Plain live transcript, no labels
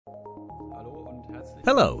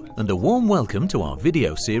Hello, and a warm welcome to our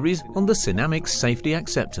video series on the SINAMICS Safety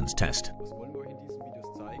Acceptance Test.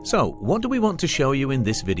 So, what do we want to show you in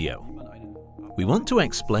this video? We want to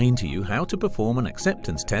explain to you how to perform an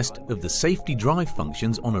acceptance test of the safety drive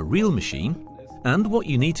functions on a real machine and what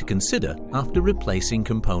you need to consider after replacing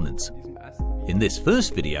components. In this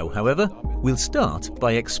first video, however, we'll start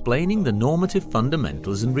by explaining the normative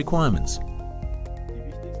fundamentals and requirements.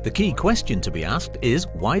 The key question to be asked is,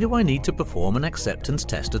 why do I need to perform an acceptance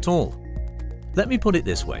test at all? Let me put it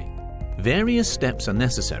this way. Various steps are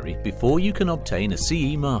necessary before you can obtain a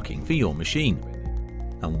CE marking for your machine.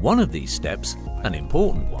 And one of these steps, an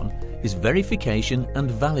important one, is verification and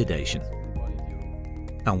validation.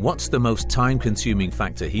 And what's the most time-consuming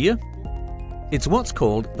factor here? It's what's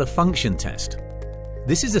called the function test.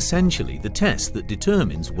 This is essentially the test that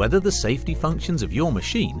determines whether the safety functions of your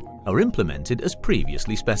machine are implemented as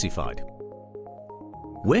previously specified.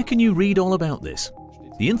 Where can you read all about this?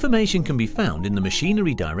 The information can be found in the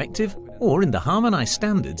Machinery Directive or in the Harmonized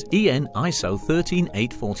Standards EN ISO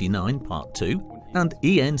 13849 Part 2 and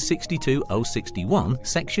EN 62061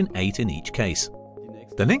 Section 8 in each case.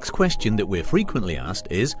 The next question that we're frequently asked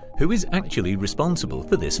is, who is actually responsible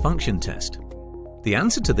for this function test? The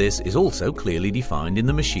answer to this is also clearly defined in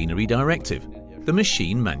the Machinery Directive, the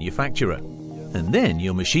machine manufacturer. And then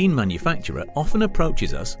your machine manufacturer often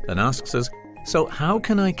approaches us and asks us, so how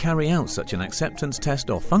can I carry out such an acceptance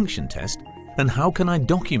test or function test, and how can I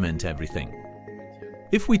document everything?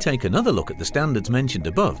 If we take another look at the standards mentioned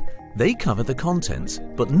above, they cover the contents,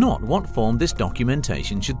 but not what form this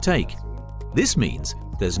documentation should take. This means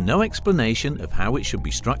there's no explanation of how it should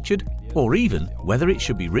be structured, or even whether it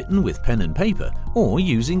should be written with pen and paper or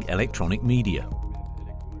using electronic media.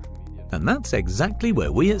 And that's exactly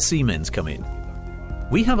where we at Siemens come in.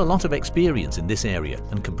 We have a lot of experience in this area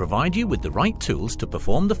and can provide you with the right tools to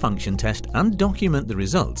perform the function test and document the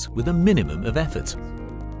results with a minimum of effort.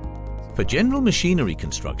 For general machinery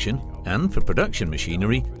construction and for production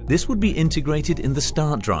machinery, this would be integrated in the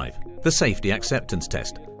Startdrive, the safety acceptance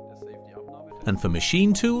test. And for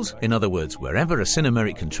machine tools, in other words, wherever a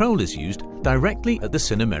SINAMICS control is used, directly at the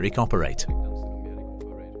SINAMICS operator.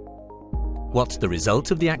 What's the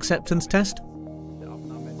result of the acceptance test?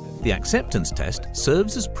 The acceptance test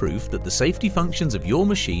serves as proof that the safety functions of your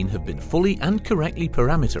machine have been fully and correctly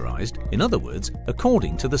parameterized, in other words,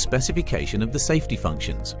 according to the specification of the safety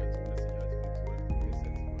functions.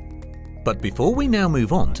 But before we now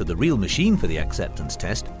move on to the real machine for the acceptance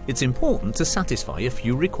test, it's important to satisfy a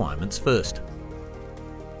few requirements first.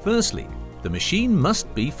 Firstly, the machine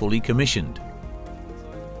must be fully commissioned.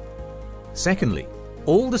 Secondly,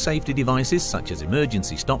 all the safety devices such as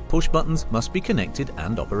emergency stop push buttons must be connected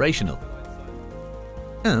and operational.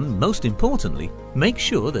 And most importantly, make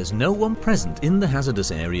sure there's no one present in the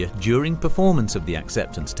hazardous area during performance of the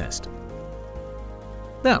acceptance test.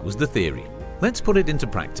 That was the theory. Let's put it into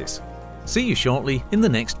practice. See you shortly in the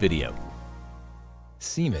next video.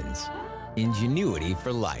 Siemens, ingenuity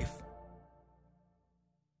for life.